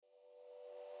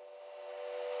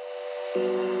What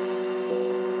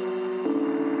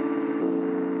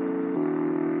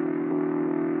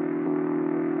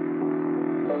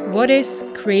is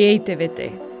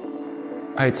creativity?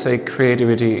 I'd say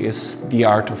creativity is the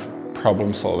art of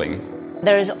problem solving.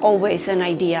 There is always an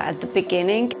idea at the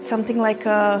beginning. Something like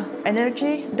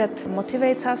energy that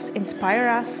motivates us,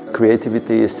 inspires us.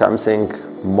 Creativity is something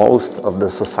most of the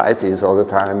society is all the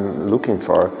time looking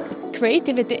for.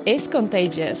 Creativity is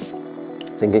contagious.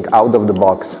 Thinking out of the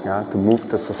box, to move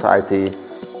the society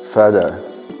further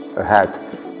ahead.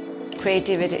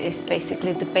 Creativity is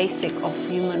basically the basic of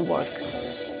human work.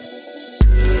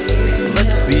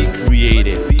 Let's be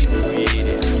creative.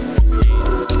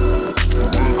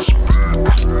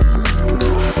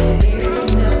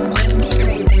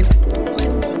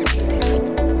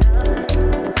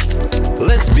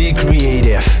 Let's be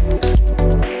creative.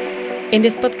 In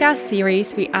this podcast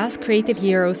series, we ask creative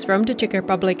heroes from the Czech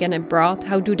Republic and abroad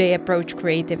how do they approach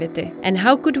creativity and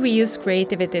how could we use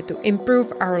creativity to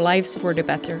improve our lives for the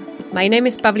better. My name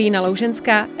is Pavlína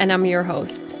Louženská and I'm your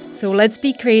host. So let's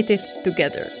be creative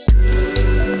together.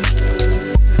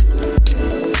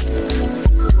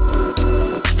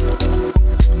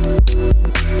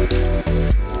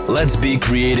 Let's Be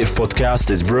Creative podcast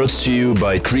is brought to you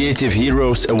by Creative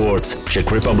Heroes Awards,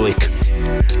 Czech Republic.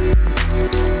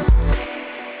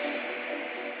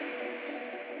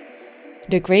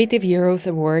 The Creative Heroes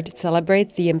Award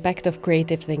celebrates the impact of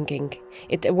creative thinking.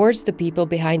 It awards the people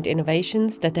behind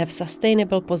innovations that have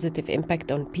sustainable positive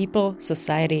impact on people,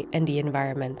 society and the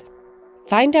environment.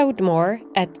 Find out more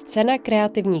at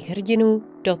cenakreativních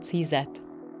hrdinů.cz.